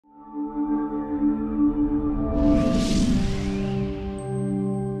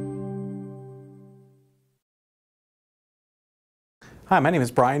Hi, my name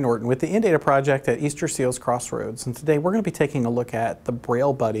is Brian Norton with the In-Data project at Easter Seals Crossroads, and today we're going to be taking a look at the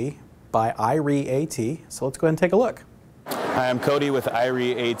Braille Buddy by Irie-AT. So let's go ahead and take a look. Hi, I'm Cody with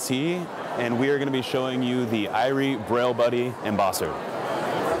Irie-AT, and we are going to be showing you the Irie Braille Buddy Embosser.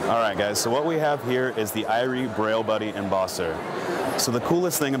 Alright guys, so what we have here is the Irie Braille Buddy Embosser. So the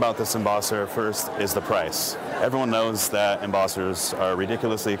coolest thing about this embosser first is the price. Everyone knows that embossers are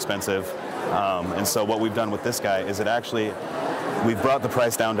ridiculously expensive, and so what we've done with this guy is we've brought the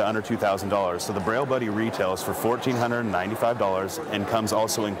price down to under $2,000. So the Braille Buddy retails for $1,495 and comes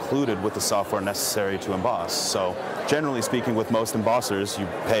also included with the software necessary to emboss. So generally speaking, with most embossers, you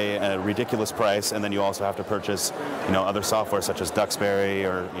pay a ridiculous price, and then you also have to purchase, other software such as Duxbury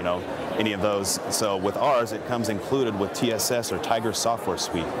or, any of those. So with ours, it comes included with TSS or Tiger Software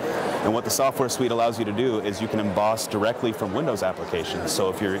Suite. And what the software suite allows you to do is you can emboss directly from Windows applications. So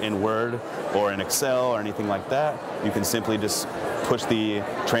if you're in Word or in Excel or anything like that, you can simply just push the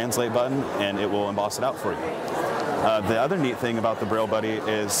translate button and it will emboss it out for you. The other neat thing about the Braille Buddy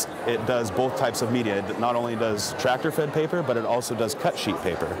is it does both types of media. It not only does tractor-fed paper, but it also does cut sheet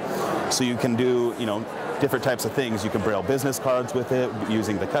paper. So you can do, different types of things. You can Braille business cards with it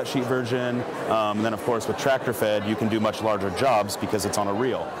using the cut sheet version. And then of course with tractor-fed, you can do much larger jobs because it's on a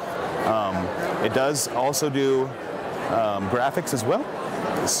reel. It does also do graphics as well.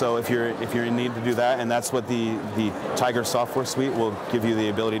 So if you're in need to do that, and that's what the Tiger Software Suite will give you the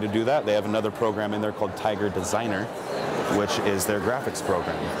ability to do that. They have another program in there called Tiger Designer, which is their graphics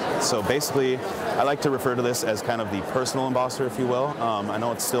program. So basically, I like to refer to this as kind of the personal embosser, if you will. I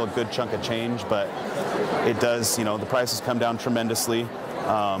know it's still a good chunk of change, but it does, the prices come down tremendously,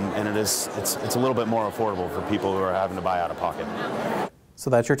 and it's a little bit more affordable for people who are having to buy out of pocket. So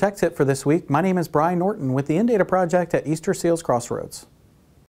that's your tech tip for this week. My name is Brian Norton with the In-Data project at Easter Seals Crossroads.